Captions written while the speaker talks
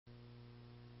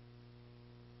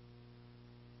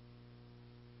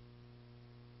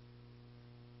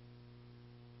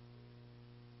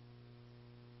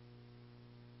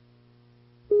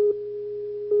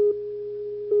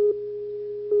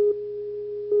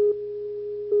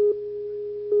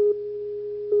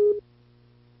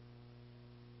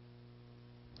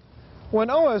When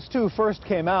OS/2 first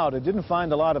came out, it didn't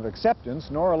find a lot of acceptance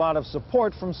nor a lot of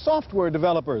support from software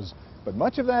developers. But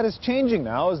much of that is changing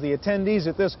now, as the attendees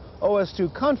at this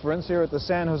OS/2 conference here at the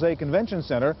San Jose Convention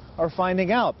Center are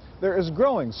finding out. There is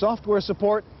growing software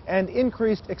support and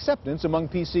increased acceptance among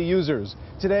PC users.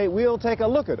 Today, we'll take a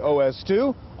look at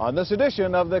OS/2 on this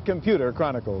edition of the Computer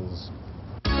Chronicles.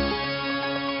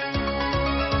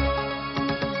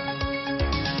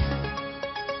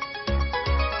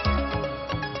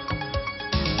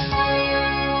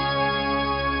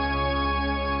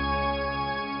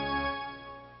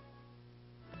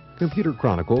 Computer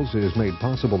Chronicles is made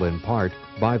possible in part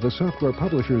by the Software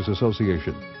Publishers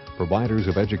Association, providers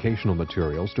of educational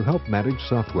materials to help manage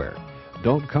software.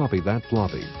 Don't copy that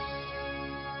floppy.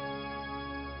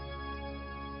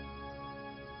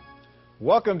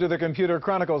 Welcome to the Computer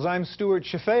Chronicles. I'm Stuart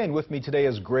Chaffee, and with me today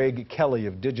is Greg Kelly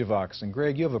of Digivox. And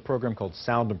Greg, you have a program called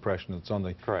Sound Impression that's on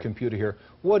the computer here.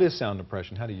 What is Sound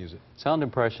Impression? How do you use it? Sound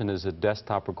Impression is a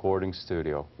desktop recording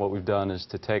studio. What we've done is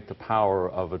to take the power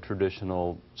of a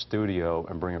traditional studio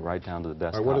and bring it right down to the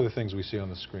desktop. All right, what are the things we see on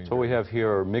the screen? So what we have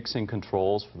here are mixing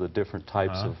controls for the different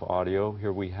types of audio.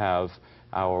 Here we have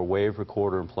our wave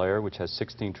recorder and player, which has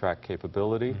 16-track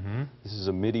capability. This is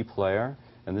a MIDI player.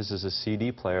 And this is a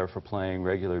CD player for playing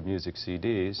regular music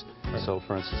CDs. So,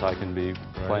 for instance, I can be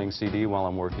playing CD while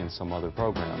I'm working in some other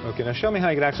program. Okay, now show me how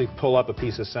you can actually pull up a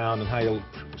piece of sound and how you'll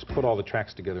put all the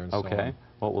tracks together and so on. Okay,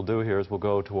 what we'll do here is we'll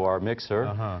go to our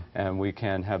mixer, and we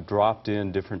can have dropped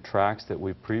in different tracks that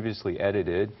we've previously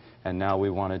edited, and now we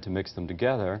wanted to mix them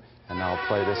together, and now I'll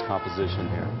play this composition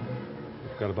here.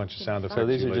 We've got a bunch of sound effects. So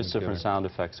these are just different sound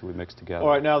effects that we mix together. All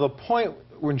right, now the point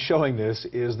when showing this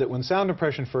is that when Sound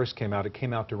Impression first came out, it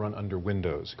came out to run under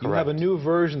Windows. Correct. You have a new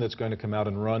version that's going to come out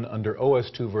and run under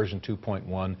OS/2 version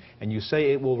 2.1, and you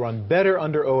say it will run better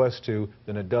under OS/2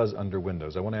 than it does under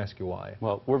Windows. I want to ask you why.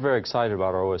 Well, we're very excited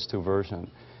about our OS/2 version.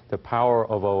 The power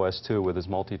of OS/2 with its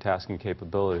multitasking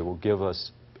capability will give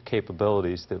us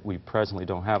capabilities that we presently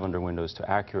don't have under Windows to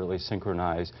accurately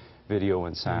synchronize video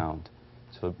and sound.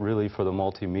 So really, for the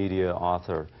multimedia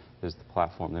author, is the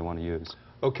platform they want to use.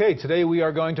 Okay, today we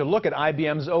are going to look at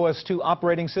IBM's OS/2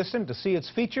 operating system to see its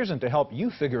features and to help you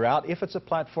figure out if it's a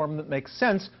platform that makes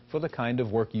sense for the kind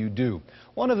of work you do.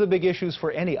 One of the big issues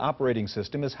for any operating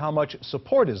system is how much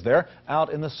support is there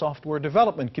out in the software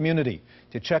development community.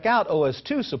 To check out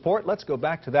OS/2 support, let's go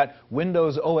back to that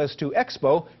Windows OS/2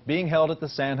 Expo being held at the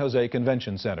San Jose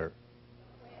Convention Center.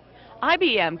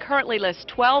 IBM currently lists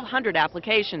 1,200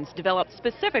 applications developed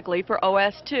specifically for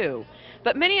OS/2,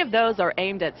 but many of those are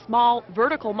aimed at small,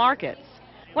 vertical markets.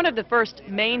 One of the first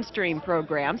mainstream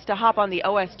programs to hop on the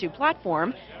OS/2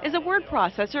 platform is a word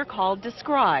processor called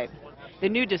Describe. The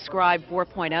new Describe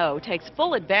 4.0 takes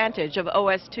full advantage of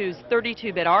OS/2's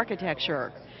 32-bit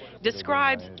architecture.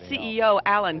 Describe's CEO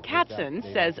Alan Katzen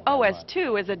says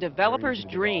OS/2 is a developer's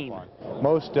dream.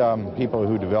 Most people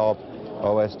who develop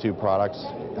OS/2 products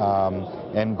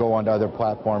and go onto other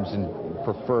platforms and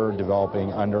prefer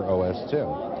developing under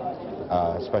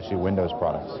OS/2, especially Windows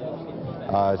products.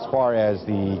 As far as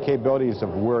the capabilities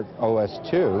of work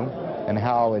OS/2 and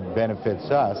how it benefits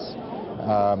us,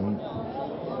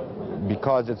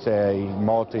 because it's a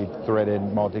multi-threaded,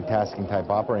 multitasking type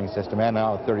operating system and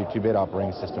now a 32-bit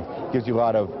operating system, gives you a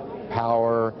lot of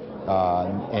power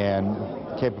and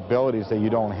capabilities that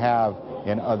you don't have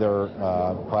in other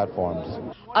platforms.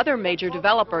 Other major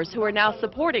developers who are now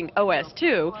supporting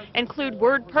OS/2 include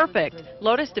WordPerfect,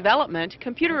 Lotus Development,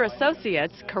 Computer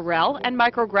Associates, Corel, and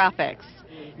Micrographics.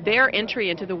 Their entry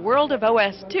into the world of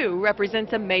OS/2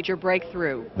 represents a major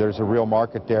breakthrough. There's a real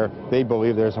market there. They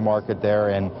believe there's a market there,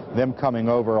 and them coming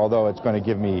over, although it's going to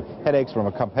give me headaches from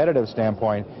a competitive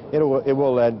standpoint, it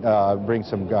will bring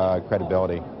some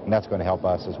credibility, and that's going to help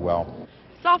us as well.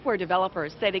 Software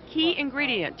developers say the key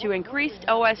ingredient to increased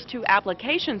OS/2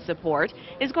 application support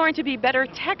is going to be better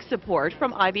tech support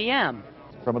from IBM.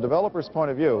 From a developer's point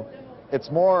of view,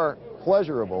 it's more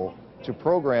pleasurable to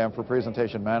program for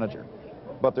Presentation Manager,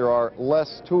 but there are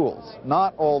less tools.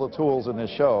 Not all the tools in this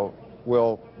show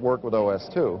will work with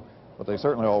OS/2, but they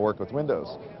certainly all work with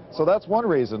Windows. So that's one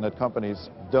reason that companies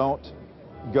don't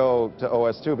go to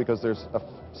OS/2, because there's a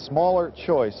smaller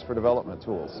choice for development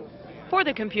tools. For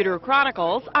the Computer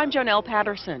Chronicles, I'm Jonelle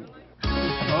Patterson.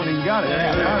 Oh, you got it.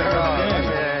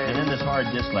 Yeah. And then this hard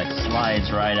disk like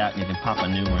slides right out and you can pop a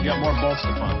new one. You got more bolts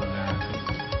to pump in there.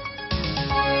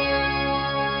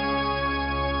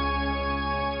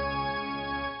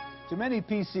 To many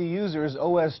PC users,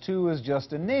 OS/2 is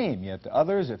just a name, yet to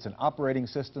others it's an operating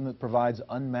system that provides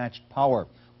unmatched power.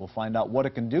 We'll find out what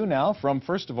it can do now from,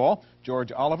 first of all,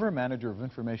 George Oliver, Manager of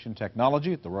Information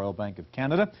Technology at the Royal Bank of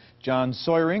Canada, John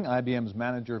Sawyering, IBM's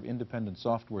Manager of Independent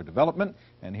Software Development,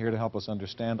 and here to help us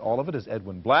understand all of it is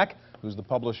Edwin Black, who's the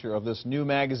publisher of this new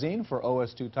magazine for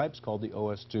OS2 types called the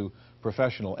OS2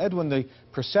 Professional. Edwin, the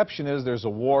perception is there's a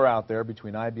war out there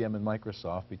between IBM and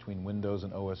Microsoft, between Windows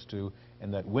and OS2,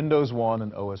 and that Windows won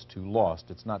and OS2 lost.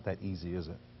 It's not that easy, is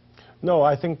it? No,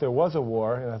 I think there was a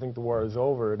war, and I think the war is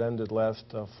over. It ended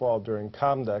last fall during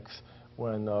Comdex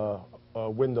when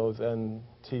Windows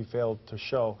NT failed to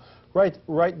show.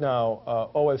 Right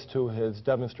now, OS2 has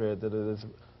demonstrated that it has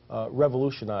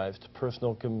revolutionized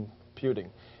personal computing.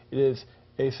 It is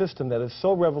a system that is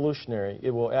so revolutionary,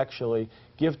 it will actually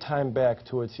give time back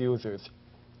to its users,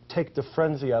 take the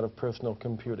frenzy out of personal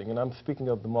computing. And I'm speaking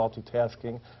of the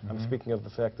multitasking. I'm speaking of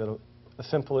the fact that a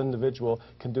simple individual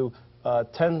can do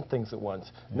 10 things at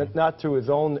once, not through his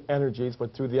own energies,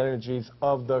 but through the energies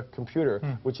of the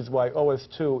computer, which is why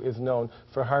OS2 is known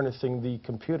for harnessing the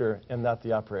computer and not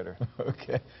the operator.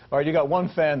 Okay. All right, you got one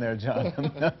fan there,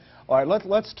 John. All right,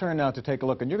 let's turn now to take a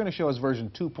look. And you're going to show us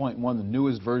version 2.1, the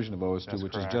newest version of OS2, That's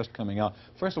which correct. is just coming out.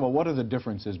 First of all, what are the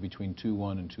differences between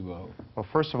 2.1 and 2.0? Well,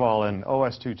 first of all, in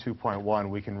OS2 2.1,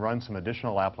 we can run some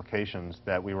additional applications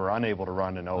that we were unable to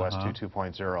run in OS2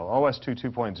 2.0. OS2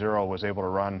 2.0 was able to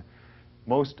run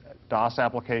most DOS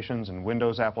applications and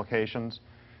Windows applications,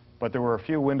 but there were a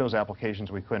few Windows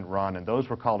applications we couldn't run, and those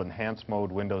were called enhanced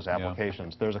mode Windows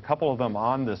applications. There's a couple of them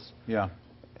on this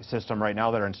system right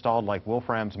now that are installed, like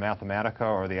Wolfram's Mathematica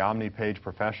or the OmniPage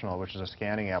Professional, which is a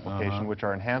scanning application, which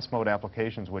are enhanced mode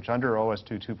applications which under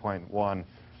OS2 2.1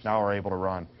 now are able to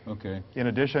run. Okay. In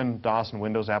addition, DOS and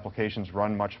Windows applications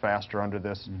run much faster under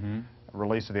this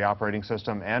release of the operating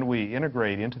system, and we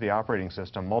integrate into the operating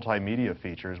system multimedia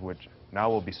features, which now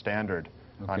will be standard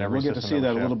on every we'll get to system see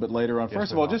that a we little ship. bit later on. Yes,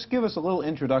 First of we all, will. just give us a little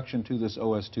introduction to this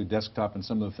OS2 desktop and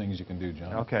some of the things you can do,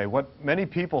 John. Okay, what many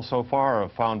people so far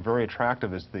have found very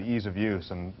attractive is the ease of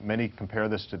use, and many compare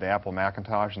this to the Apple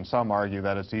Macintosh, and some argue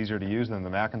that it's easier to use than the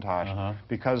Macintosh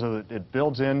because of it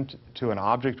builds into an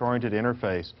object-oriented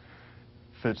interface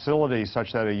facilities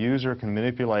such that a user can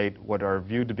manipulate what are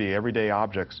viewed to be everyday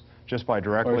objects just by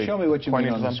directly show me what you mean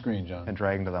pointing on to the them screen, John. and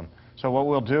dragging to them. So what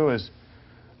we'll do is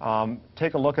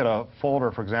take a look at a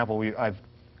folder. For example, I've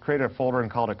created a folder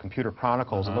and called it Computer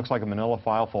Chronicles. It looks like a manila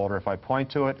file folder. If I point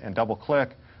to it and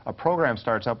double-click, a program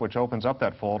starts up which opens up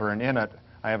that folder, and in it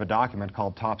I have a document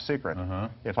called Top Secret.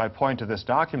 If I point to this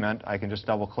document, I can just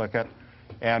double-click it.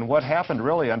 And what happened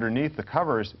really underneath the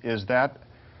covers is that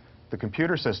the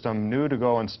computer system knew to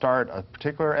go and start a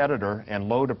particular editor and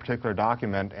load a particular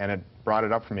document, and it brought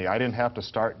it up for me. I didn't have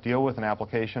to deal with an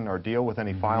application or deal with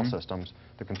any file systems.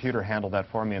 The computer handled that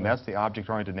for me, and that's the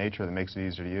object-oriented nature that makes it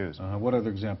easier to use. What other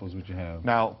examples would you have?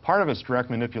 Now, part of it's direct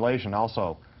manipulation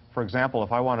also. For example,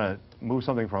 if I want to move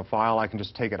something from a file, I can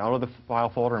just take it out of the file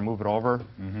folder and move it over.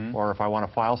 Or if I want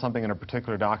to file something in a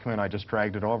particular document, I just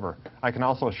dragged it over. I can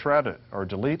also shred it or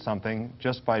delete something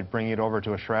just by bringing it over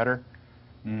to a shredder,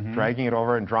 dragging it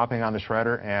over and dropping on the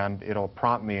shredder, and it'll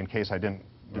prompt me in case I didn't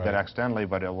do that accidentally,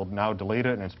 but it will now delete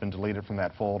it, and it's been deleted from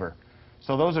that folder.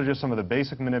 So those are just some of the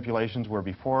basic manipulations where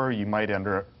before you might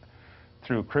enter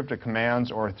through cryptic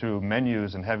commands or through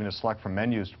menus and having to select from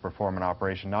menus to perform an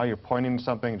operation. Now you're pointing to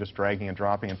something, just dragging and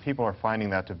dropping, and people are finding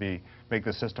that to make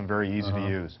the system very easy to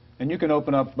use. And you can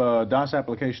open up DOS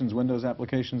applications, Windows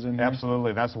applications in here?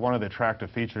 Absolutely. That's one of the attractive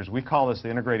features. We call this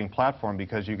the integrating platform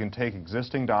because you can take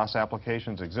existing DOS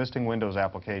applications, existing Windows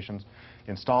applications,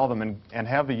 install them, and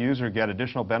have the user get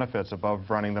additional benefits above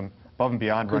and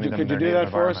beyond running them in their Could you do native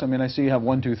that for us? I environment. mean, I see you have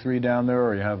 1, 2, 3 down there,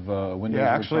 or you have Windows.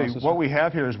 Yeah, actually, processor. what we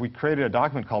have here is we created a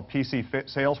document called PC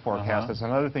Sales Forecast. That's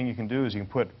another thing you can do is you can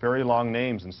put very long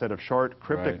names instead of short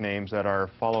cryptic names that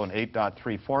follow an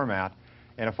 8.3 format.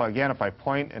 And if I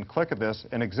point and click at this,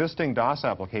 an existing DOS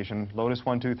application, Lotus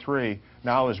 123,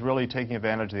 now is really taking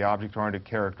advantage of the object-oriented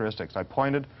characteristics. I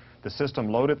pointed, the system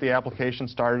loaded the application,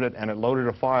 started it, and it loaded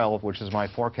a file, which is my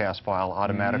forecast file,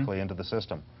 automatically into the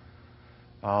system.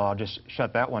 I'll just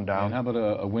shut that one down. And how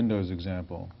about a Windows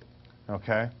example?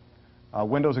 Okay. A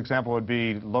Windows example would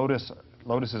be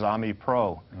Lotus's Omni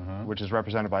Pro, which is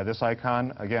represented by this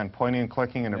icon. Again, pointing and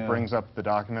clicking, and it brings up the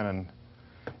document,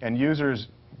 and users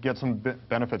get some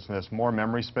benefits in this, more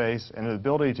memory space, and the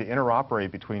ability to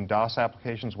interoperate between DOS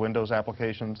applications, Windows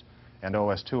applications, and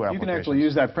OS2 applications. You can actually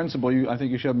use that principle, I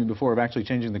think you showed me before, of actually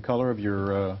changing the color of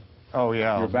your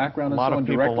your background and a lot so on of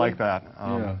people directly? like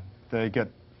that. They get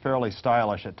fairly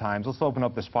stylish at times. Let's open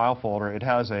up this file folder. It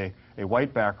has a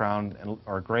white background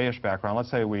or grayish background.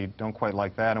 Let's say we don't quite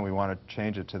like that and we want to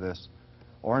change it to this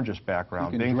orangish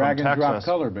background. You can Being drag from and drop Texas,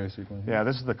 color, basically. Yeah,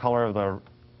 this is the color of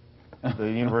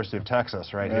the University of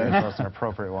Texas right here, so it's an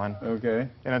appropriate one. Okay.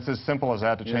 And it's as simple as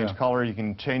that. To change color, you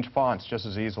can change fonts just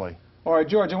as easily. All right,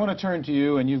 George, I want to turn to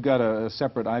you, and you've got a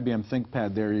separate IBM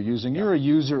ThinkPad there you're using. You're a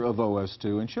user of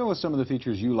OS2, and show us some of the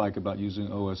features you like about using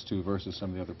OS2 versus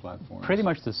some of the other platforms. Pretty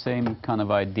much the same kind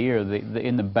of idea.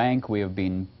 In the bank, we have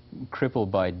been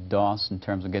crippled by DOS in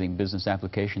terms of getting business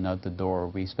application out the door.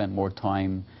 We spent more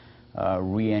time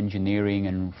re-engineering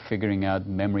and figuring out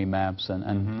memory maps,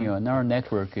 and you know, and our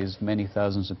network is many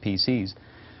thousands of PCs.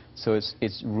 So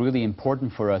it's really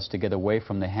important for us to get away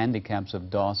from the handicaps of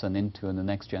DOS and into the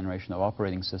next generation of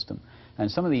operating system. And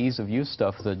some of the ease of use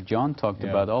stuff that John talked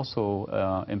about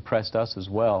also impressed us as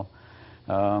well.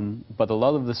 But a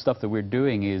lot of the stuff that we're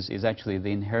doing is actually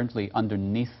the inherently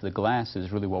underneath the glass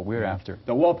is really what we're after.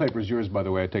 The wallpaper is yours, by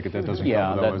the way. I take it that doesn't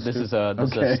come with OS2? This is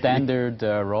a standard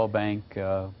raw bank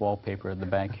wallpaper at the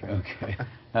back here. Okay.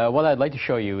 What I'd like to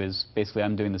show you is basically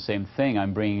I'm doing the same thing.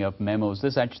 I'm bringing up memos.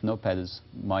 This actually notepad is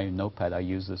my notepad. I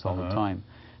use this all the time.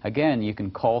 Again, you can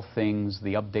call things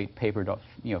the update paper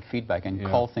feedback and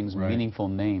call things meaningful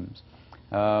names.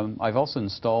 I've also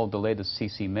installed the latest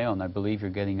CC Mail, and I believe you're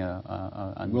getting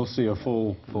We'll see a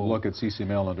full look at CC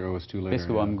Mail under OS2 later.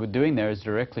 Basically, what I'm doing there is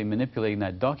directly manipulating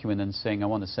that document and saying I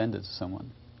want to send it to someone.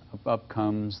 Up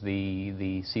comes the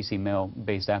CC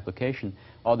Mail-based application.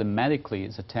 Automatically,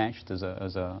 it's attached as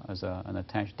an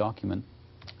attached document.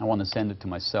 I want to send it to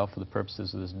myself for the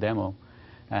purposes of this demo,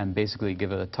 and basically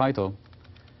give it a title,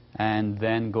 and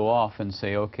then go off and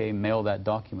say, okay, mail that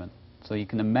document. So you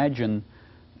can imagine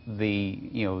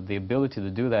the ability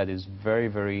to do that is very,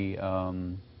 very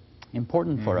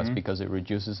important for us, because it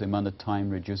reduces the amount of time,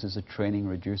 reduces the training,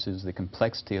 reduces the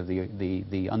complexity of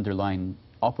the underlying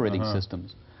operating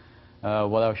systems.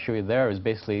 What I'll show you there is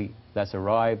basically that's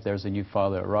arrived, there's a new file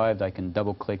that arrived. I can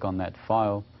double click on that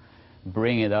file,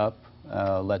 bring it up,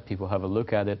 let people have a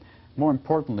look at it. More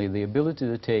importantly, the ability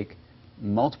to take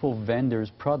multiple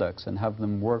vendors' products and have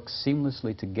them work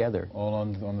seamlessly together. All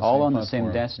on the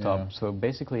same desktop. Yeah. So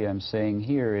basically I'm saying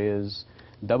here is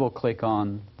double click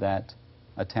on that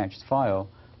attached file.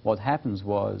 What happens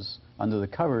was, under the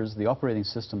covers, the operating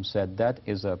system said that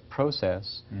is a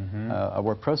process, a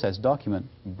word process document.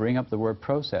 Bring up the word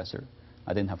processor.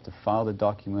 I didn't have to file the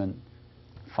document,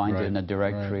 find it in a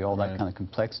directory. All that kind of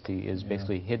complexity is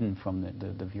basically hidden from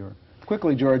the viewer.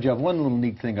 Quickly, George, you have one little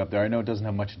neat thing up there. I know it doesn't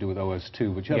have much to do with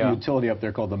OS2, but you have a utility up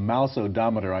there called the mouse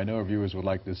odometer. I know our viewers would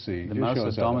like to see. The mouse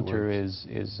odometer is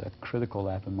a critical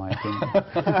app, in my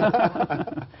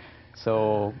opinion.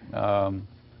 So,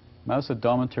 mouse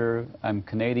odometer, I'm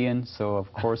Canadian, so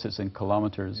of course it's in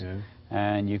kilometers.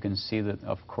 And you can see that,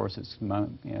 of course, it's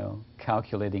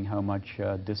calculating how much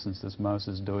distance this mouse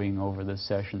is doing over this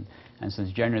session. And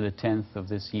since January the 10th of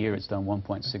this year, it's done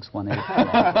 1.618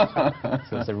 kilometers.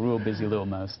 So it's a real busy little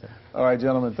mouse there. All right,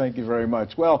 gentlemen, thank you very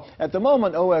much. Well, at the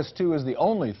moment, OS2 is the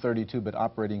only 32-bit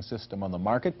operating system on the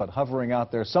market, but hovering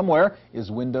out there somewhere is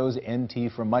Windows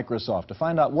NT from Microsoft. To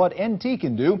find out what NT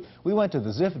can do, we went to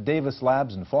the Ziff Davis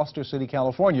Labs in Foster City,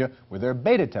 California, where they're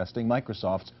beta testing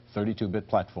Microsoft's 32-bit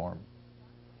platform.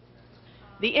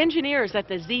 The engineers at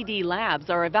the ZD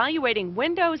Labs are evaluating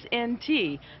Windows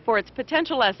NT for its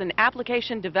potential as an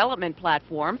application development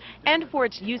platform and for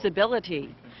its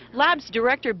usability. Labs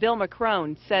Director Bill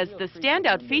McCrone says the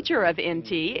standout feature of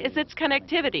NT is its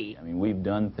connectivity. I mean, we've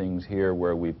done things here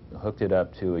where we've hooked it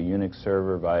up to a Unix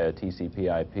server via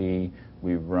TCP/IP.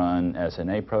 We've run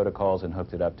SNA protocols and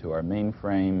hooked it up to our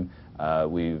mainframe.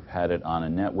 We've had it on a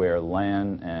NetWare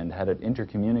LAN and had it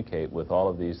intercommunicate with all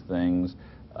of these things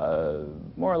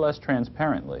more or less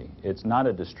transparently. It's not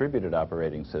a distributed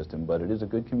operating system, but it is a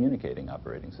good communicating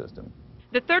operating system.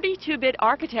 The 32-bit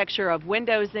architecture of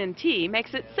Windows NT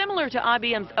makes it similar to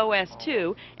IBM's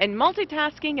OS2 in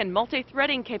multitasking and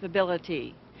multi-threading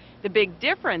capability. The big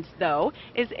difference, though,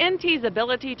 is NT's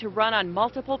ability to run on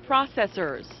multiple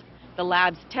processors. The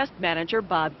lab's test manager,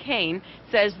 Bob Kane,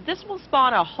 says this will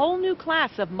spawn a whole new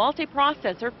class of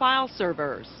multiprocessor file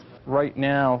servers. Right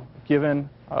now, given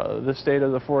the state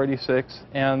of the 486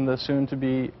 and the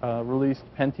soon-to-be released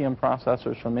Pentium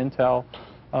processors from Intel,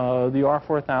 the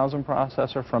R4000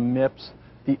 processor from MIPS,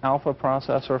 the Alpha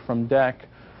processor from DEC,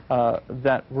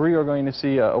 that we are going to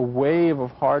see a wave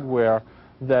of hardware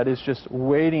that is just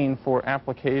waiting for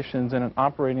applications in an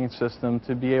operating system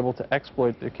to be able to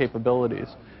exploit their capabilities.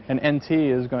 And NT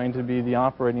is going to be the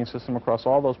operating system across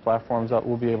all those platforms that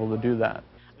will be able to do that.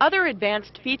 Other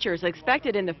advanced features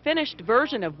expected in the finished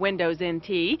version of Windows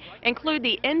NT include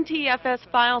the NTFS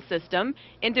file system,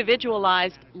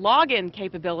 individualized login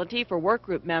capability for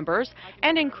workgroup members,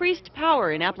 and increased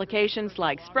power in applications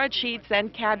like spreadsheets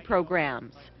and CAD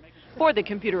programs. For the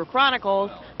Computer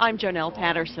Chronicles, I'm Jonelle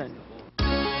Patterson.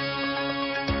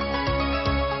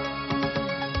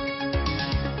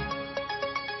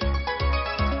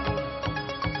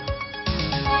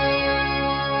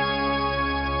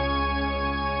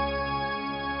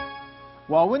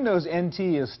 While Windows NT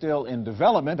is still in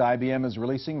development, IBM is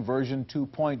releasing version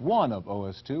 2.1 of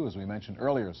OS2, as we mentioned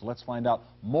earlier. So let's find out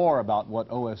more about what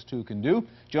OS2 can do.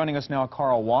 Joining us now,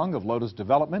 Carl Wong of Lotus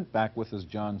Development. Back with us,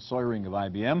 John Sawyering of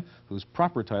IBM, whose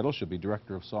proper title should be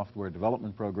Director of Software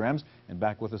Development Programs. And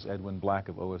back with us, Edwin Black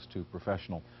of OS2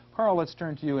 Professional. Carl, let's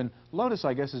turn to you. And Lotus,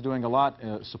 I guess, is doing a lot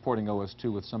supporting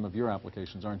OS2 with some of your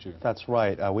applications, aren't you? That's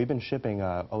right. We've been shipping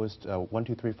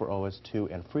 1.2.3 for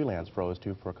OS2 and Freelance for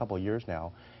OS2 for a couple of years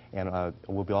now. And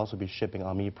we'll also be shipping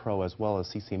AMI Pro as well as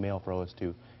CC Mail for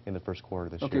OS2 in the first quarter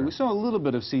of this year. Okay, we saw a little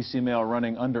bit of CC Mail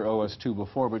running under OS2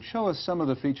 before, but show us some of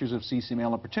the features of CC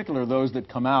Mail, in particular those that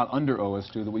come out under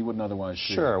OS2 that we wouldn't otherwise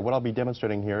see. Sure. What I'll be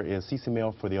demonstrating here is CC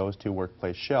Mail for the OS2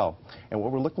 Workplace Shell. And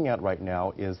what we're looking at right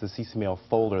now is the CC Mail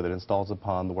folder that installs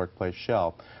upon the Workplace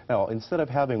Shell. Now, instead of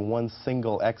having one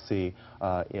single exe,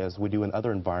 as we do in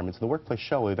other environments, in the Workplace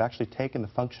Shell, we've actually taken the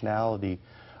functionality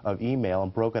of email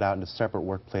and broke it out into separate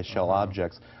Workplace Shell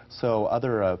objects. So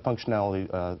other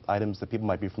functionality items that people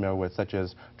might be familiar with, such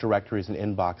as directories and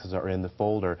inboxes, are in the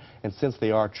folder. And since they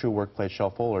are true Workplace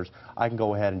Shell folders, I can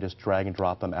go ahead and just drag and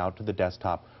drop them out to the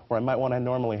desktop, where I might want to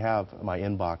normally have my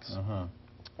inbox.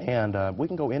 And we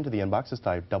can go into the inbox just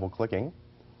by double-clicking.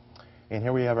 And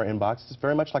here we have our inbox. It's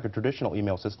very much like a traditional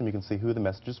email system. You can see who the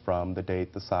message is from, the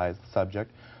date, the size, the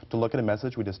subject. To look at a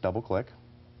message, we just double-click.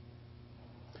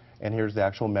 And here's the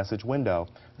actual message window.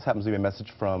 This happens to be a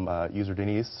message from user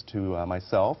Denise to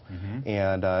myself,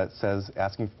 and it says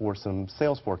asking for some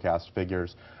sales forecast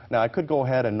figures. Now, I could go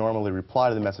ahead and normally reply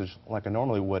to the message like I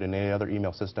normally would in any other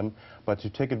email system, but to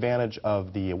take advantage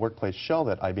of the Workplace Shell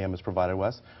that IBM has provided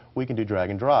us, we can do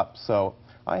drag and drop. So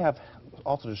I have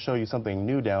also to show you something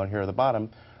new down here at the bottom,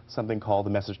 something called the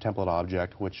message template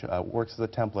object, which works as a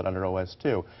template under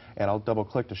OS2. And I'll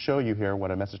double-click to show you here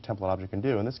what a message template object can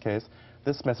do. In this case,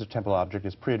 this message template object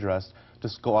is pre-addressed to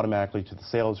go automatically to the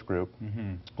sales group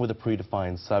with a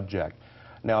predefined subject.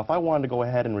 Now, if I wanted to go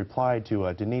ahead and reply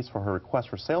to Denise for her request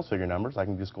for sales figure numbers, I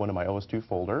can just go into my OS2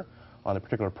 folder on the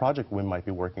particular project we might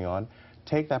be working on,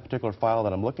 take that particular file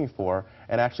that I'm looking for,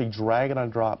 and actually drag it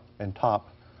on drop and top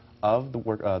of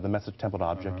the message template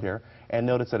object here, and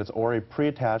notice that it's already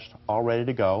pre-attached, all ready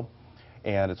to go,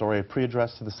 and it's already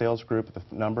pre-addressed to the sales group with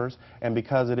the numbers, and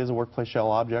because it is a Workplace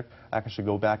Shell object, I can actually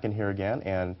go back in here again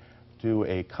and do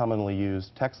a commonly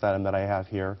used text item that I have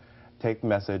here, take the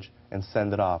message, and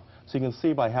send it off. So you can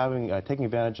see by taking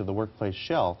advantage of the Workplace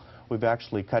Shell, we've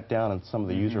actually cut down on some of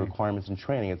the user requirements and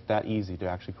training. It's that easy to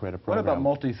actually create a program. What about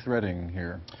multi-threading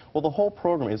here? Well, the whole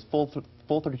program is full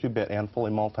 32-bit and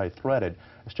fully multi-threaded.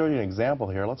 I showed you an example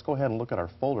here. Let's go ahead and look at our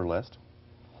folder list.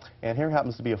 And here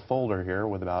happens to be a folder here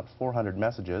with about 400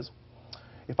 messages.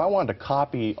 If I wanted to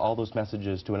copy all those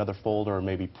messages to another folder or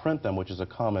maybe print them, which is a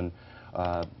common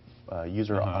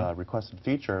user requested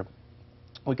feature,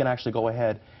 we can actually go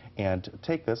ahead and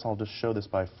take this. I'll just show this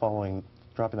by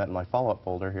dropping that in my follow-up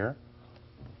folder here.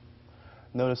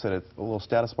 Notice that a little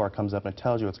status bar comes up and it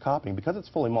tells you it's copying. Because it's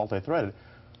fully multi-threaded,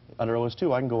 under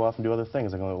OS2 I can go off and do other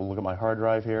things. I can look at my hard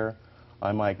drive here.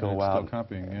 I might go out,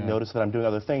 notice that I'm doing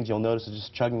other things. You'll notice it's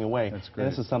just chugging away. That's great.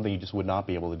 And this is something you just would not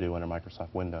be able to do under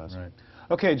Microsoft Windows. Right.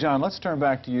 Okay, John, let's turn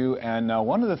back to you. And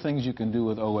one of the things you can do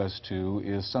with OS2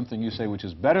 is something you say which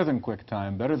is better than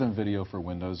QuickTime, better than video for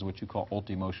Windows, which you call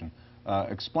Ultimotion.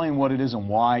 Explain what it is and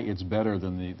why it's better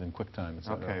than QuickTime, et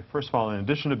cetera. Okay, first of all, in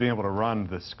addition to being able to run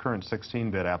this current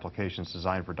 16-bit applications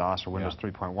designed for DOS or Windows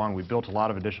 3.1, we built a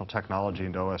lot of additional technology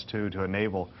into OS2 to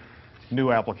enable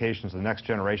new applications, the next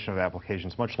generation of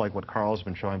applications, much like what Carl's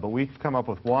been showing. But we've come up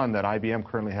with one that IBM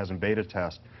currently has in beta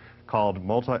test called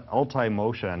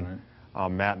Ultimotion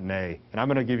Matinee. And I'm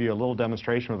going to give you a little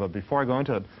demonstration of it. Before I go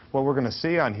into it, what we're going to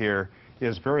see on here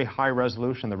is very high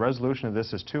resolution. The resolution of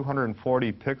this is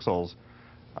 240 pixels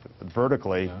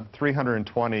vertically,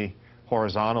 320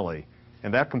 horizontally.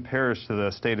 And that compares to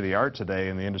the state of the art today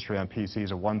in the industry on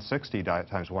PCs of 160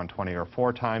 times 120, or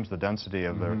 4 times the density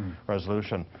of the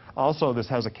resolution. Also, this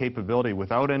has a capability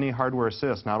without any hardware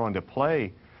assist, not only to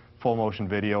play full motion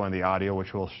video and the audio,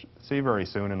 which we'll see very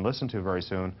soon and listen to very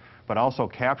soon, but also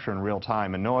capture in real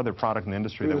time. And no other product in the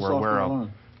industry that we're aware of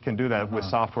can do that with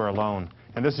software alone.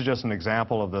 And this is just an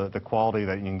example of the quality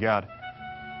that you can get.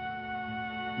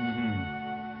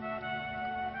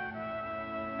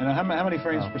 And how many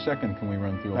frames per second can we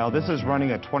run through? Now this is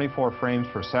running at 24 frames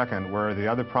per second, where the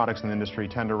other products in the industry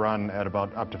tend to run at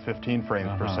about up to 15 frames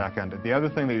per second. The other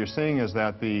thing that you're seeing is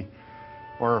that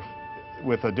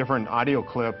with a different audio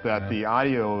clip, that the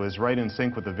audio is right in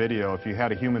sync with the video. If you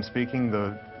had a human speaking,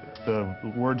 the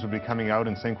words would be coming out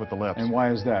in sync with the lips. And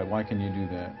why is that? Why can you do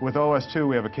that? With OS2,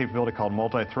 we have a capability called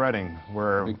multi-threading,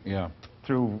 where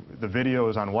through the video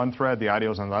is on one thread, the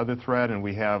audio is on the other thread, and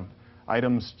we have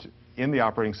items in the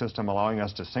operating system allowing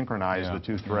us to synchronize the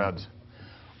two threads.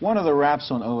 One of the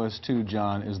wraps on OS2,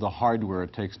 John, is the hardware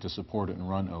it takes to support it and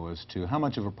run OS2. How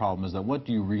much of a problem is that? What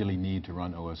do you really need to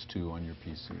run OS2 on your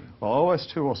PC? Well,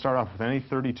 OS2 will start off with any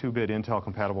 32-bit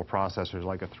Intel-compatible processors,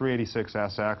 like a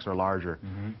 386SX or larger.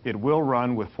 It will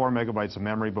run with 4 megabytes of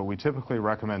memory, but we typically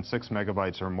recommend 6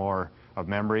 megabytes or more of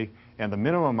memory. And the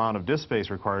minimum amount of disk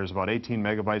space required is about 18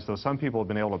 megabytes, though some people have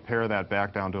been able to pare that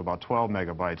back down to about 12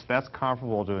 megabytes. That's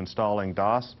comparable to installing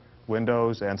DOS,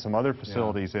 Windows, and some other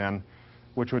facilities in,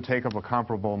 which would take up a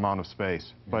comparable amount of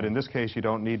space. But in this case, you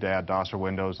don't need to add DOS or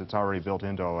Windows. It's already built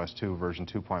into OS2 version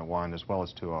 2.1 as well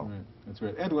as 2.0. Right. That's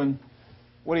right. Edwin,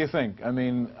 what do you think? I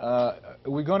mean, are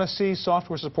we going to see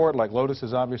software support like Lotus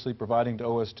is obviously providing to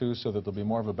OS2 so that there'll be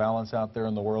more of a balance out there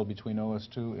in the world between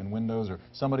OS2 and Windows? Or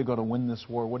somebody going to win this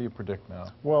war? What do you predict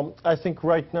now? Well, I think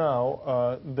right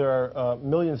now there are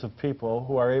millions of people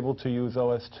who are able to use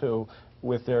OS2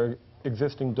 with their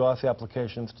existing DOS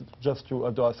applications just through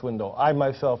a DOS window. I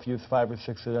myself use 5 or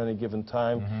 6 at any given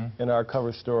time, and our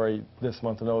cover story this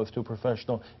month in OS2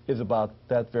 Professional is about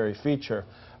that very feature.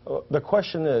 The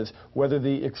question is whether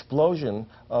the explosion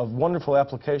of wonderful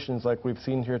applications like we've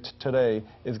seen here today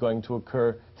is going to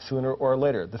occur sooner or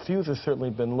later. The fuse has certainly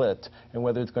been lit, and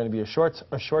whether it's going to be a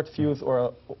short fuse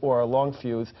or a long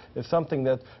fuse is something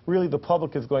that really the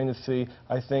public is going to see,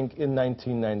 I think, in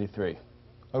 1993.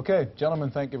 Okay,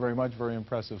 gentlemen, thank you very much. Very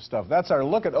impressive stuff. That's our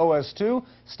look at OS2.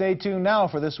 Stay tuned now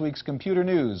for this week's computer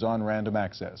news on Random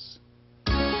Access.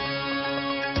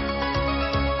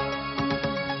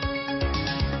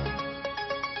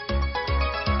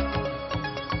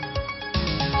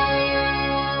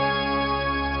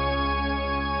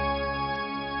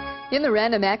 In the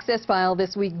Random Access file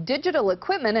this week, Digital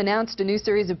Equipment announced a new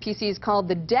series of PCs called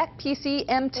the DEC PC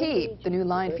MT. The new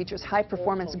line features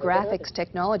high-performance graphics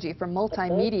technology for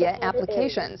multimedia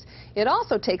applications. It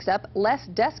also takes up less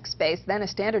desk space than a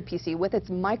standard PC with its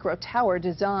micro-tower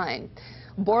design.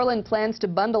 Borland plans to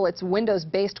bundle its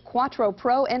Windows-based Quattro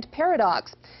Pro and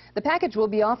Paradox. The package will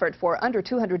be offered for under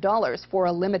 $200 for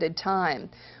a limited time.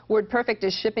 WordPerfect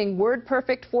is shipping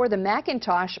WordPerfect for the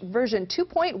Macintosh version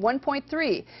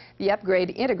 2.1.3. The upgrade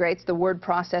integrates the word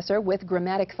processor with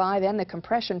Grammatic 5 and the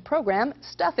compression program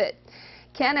Stuffit.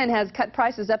 Canon has cut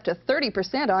prices up to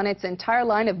 30% on its entire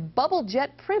line of bubble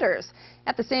jet printers.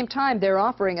 At the same time, they're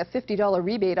offering a $50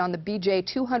 rebate on the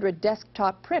BJ200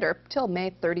 desktop printer till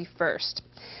May 31st.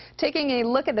 Taking a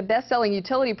look at the best-selling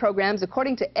utility programs,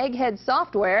 according to Egghead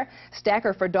Software,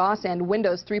 Stacker for DOS and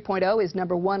Windows 3.0 is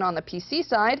 #1 on the PC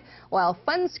side, while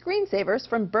Fun Screensavers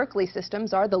from Berkeley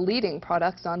Systems are the leading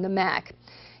products on the Mac.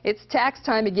 It's tax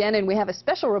time again, and we have a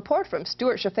special report from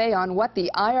Stuart Chaffee on what the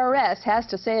IRS has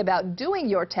to say about doing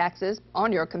your taxes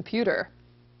on your computer.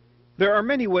 There are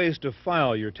many ways to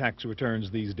file your tax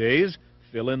returns these days.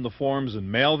 Fill in the forms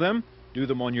and mail them, do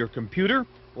them on your computer,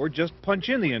 or just punch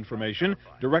in the information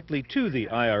directly to the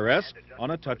IRS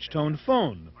on a touch-tone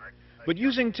phone. But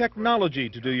using technology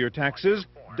to do your taxes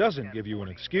doesn't give you an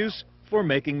excuse for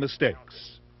making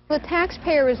mistakes. The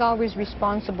taxpayer is always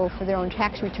responsible for their own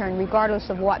tax return, regardless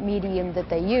of what medium that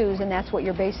they use, and that's what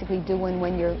you're basically doing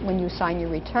when you sign your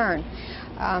return.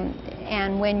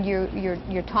 And when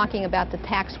you're talking about the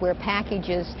taxware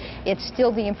packages, it's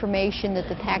still the information that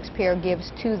the taxpayer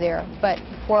gives to there. But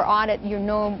for audit, you're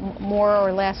no more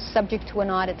or less subject to an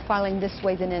audit filing this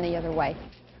way than any other way.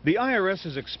 The IRS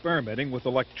is experimenting with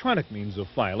electronic means of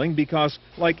filing because,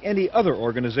 like any other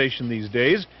organization these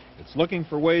days, it's looking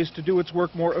for ways to do its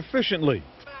work more efficiently.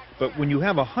 But when you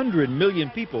have 100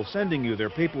 million people sending you their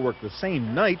paperwork the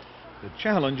same night, the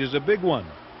challenge is a big one.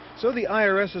 So the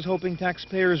IRS is hoping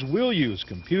taxpayers will use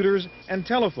computers and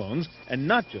telephones, and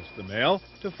not just the mail,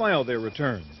 to file their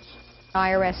returns.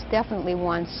 IRS definitely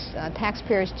wants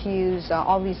taxpayers to use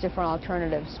all these different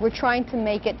alternatives. We're trying to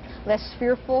make it less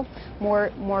fearful,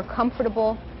 more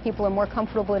comfortable. People are more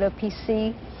comfortable at a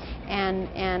PC, and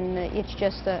it's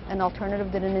just an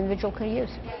alternative that an individual can use.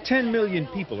 10 million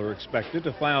people are expected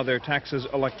to file their taxes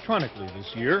electronically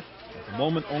this year. At the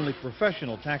moment, only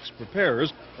professional tax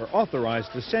preparers are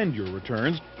authorized to send your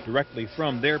returns directly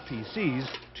from their PCs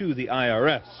to the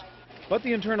IRS. But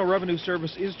the Internal Revenue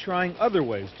Service is trying other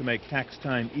ways to make tax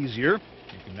time easier.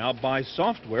 You can now buy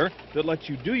software that lets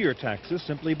you do your taxes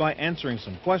simply by answering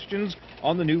some questions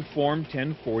on the new Form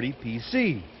 1040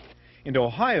 PC. In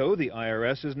Ohio, the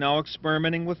IRS is now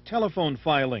experimenting with telephone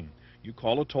filing. You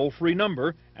call a toll-free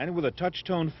number, and with a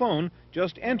touch-tone phone,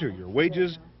 just enter your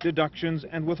wages, deductions,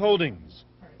 and withholdings.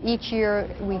 Each year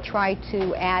we try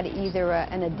to add either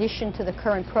an addition to the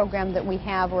current program that we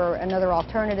have or another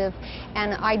alternative,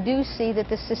 and I do see that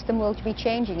the system will be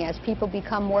changing as people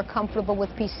become more comfortable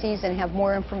with PCs and have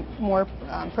more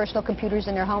personal computers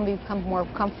in their home, become more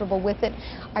comfortable with it.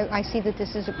 I see that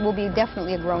this will be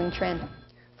definitely a growing trend.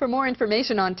 For more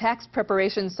information on tax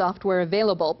preparation software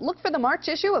available, look for the March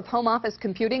issue of Home Office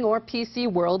Computing or PC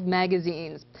World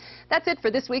magazines. That's it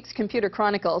for this week's Computer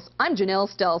Chronicles. I'm Janelle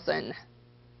Stelson.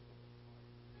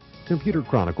 Computer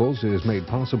Chronicles is made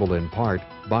possible in part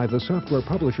by the Software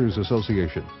Publishers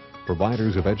Association,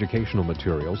 providers of educational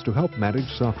materials to help manage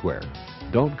software.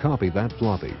 Don't copy that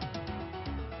floppy.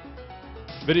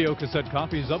 Video cassette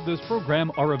copies of this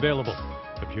program are available.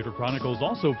 Computer Chronicles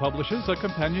also publishes a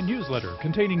companion newsletter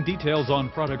containing details on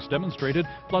products demonstrated,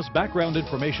 plus background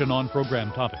information on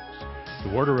program topics.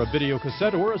 To order a video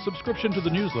cassette or a subscription to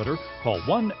the newsletter, call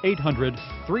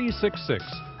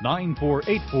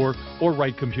 1-800-366-9484 or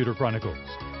write Computer Chronicles.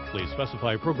 Please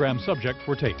specify program subject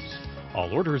for tapes.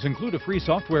 All orders include a free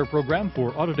software program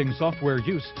for auditing software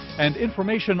use and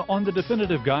information on the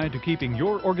definitive guide to keeping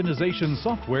your organization's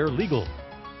software legal.